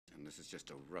this is just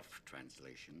a rough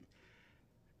translation.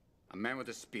 A man with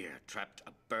a spear trapped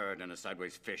a bird and a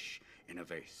sideways fish in a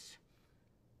vase.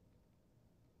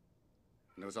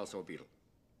 And there was also a beetle.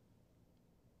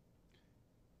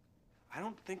 I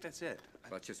don't think that's it.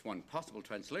 That's just one possible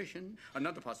translation.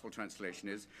 Another possible translation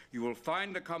is, you will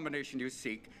find the combination you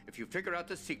seek if you figure out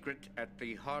the secret at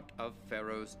the heart of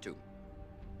Pharaoh's tomb.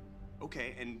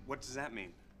 Okay, and what does that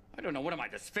mean? I don't know. What am I,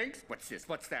 the Sphinx? What's this?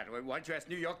 What's that? Why'd you ask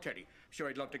New York Teddy? I'm sure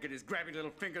he'd love to get his grabby little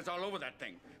fingers all over that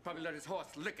thing. Probably let his horse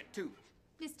lick it, too.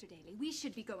 Mr. Daly, we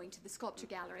should be going to the sculpture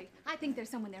gallery. I think there's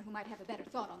someone there who might have a better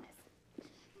thought on this.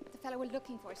 The fellow we're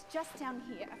looking for is just down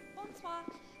here. Bonsoir.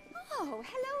 Oh,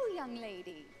 hello, young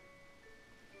lady.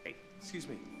 Hey, excuse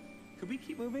me. Could we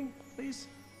keep moving, please?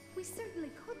 We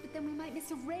certainly could, but then we might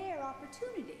miss a rare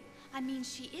opportunity. I mean,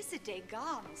 she is a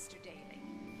Degas, Mr. Daly.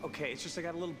 Okay, it's just I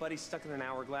got a little buddy stuck in an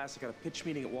hourglass. I got a pitch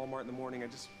meeting at Walmart in the morning.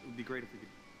 It would be great if we could...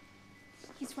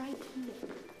 He's right here.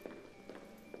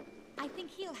 I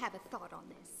think he'll have a thought on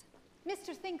this.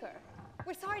 Mr. Thinker,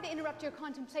 we're sorry to interrupt your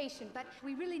contemplation, but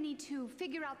we really need to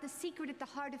figure out the secret at the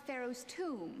heart of Pharaoh's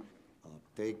tomb. I'm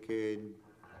thinking.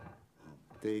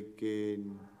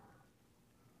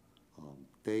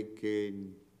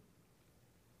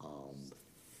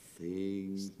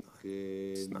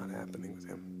 It's not happening with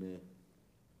him.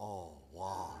 Oh,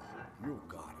 wow. You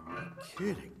gotta be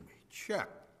kidding me. Check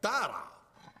that out.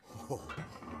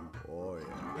 Oh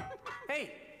yeah.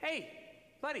 Hey,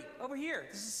 buddy, over here.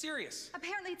 This is serious.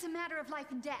 Apparently it's a matter of life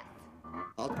and death.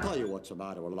 I'll tell you what's the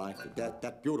matter with life.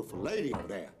 That beautiful lady over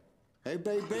there. Hey,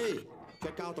 baby,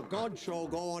 check out the gun show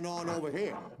going on over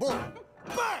here. Boom!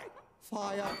 Bang!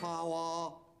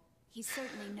 Firepower. He's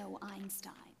certainly no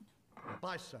Einstein.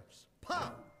 Biceps.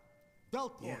 Pow!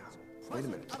 Deltoids. Yeah. Wait a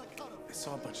minute. I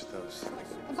saw a bunch of those.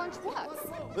 A bunch of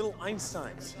what? Little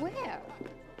Einsteins. Where?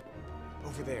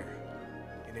 Over there.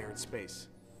 In air and space.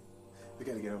 We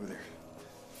gotta get over there.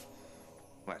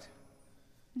 What?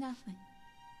 Nothing.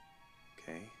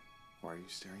 Okay. Why are you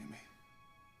staring at me?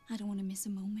 I don't want to miss a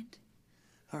moment.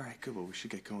 All right, good. Well, we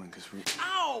should get going because we're...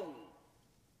 Ow!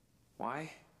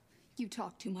 Why? You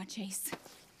talk too much, Ace.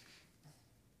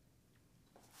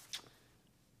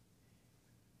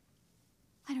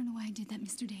 I don't know why I did that,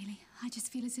 Mr. Daly. I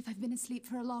just feel as if I've been asleep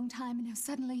for a long time and now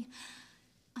suddenly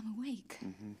I'm awake.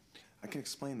 Mm-hmm. I can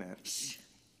explain that. Shh.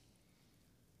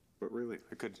 But really,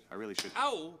 I really should.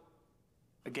 Ow!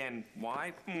 Again,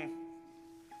 why?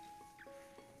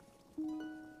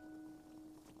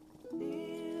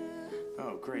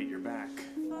 Oh, great, you're back.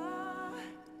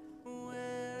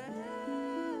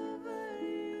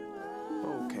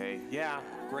 Okay, yeah,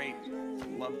 great.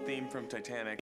 Love theme from Titanic.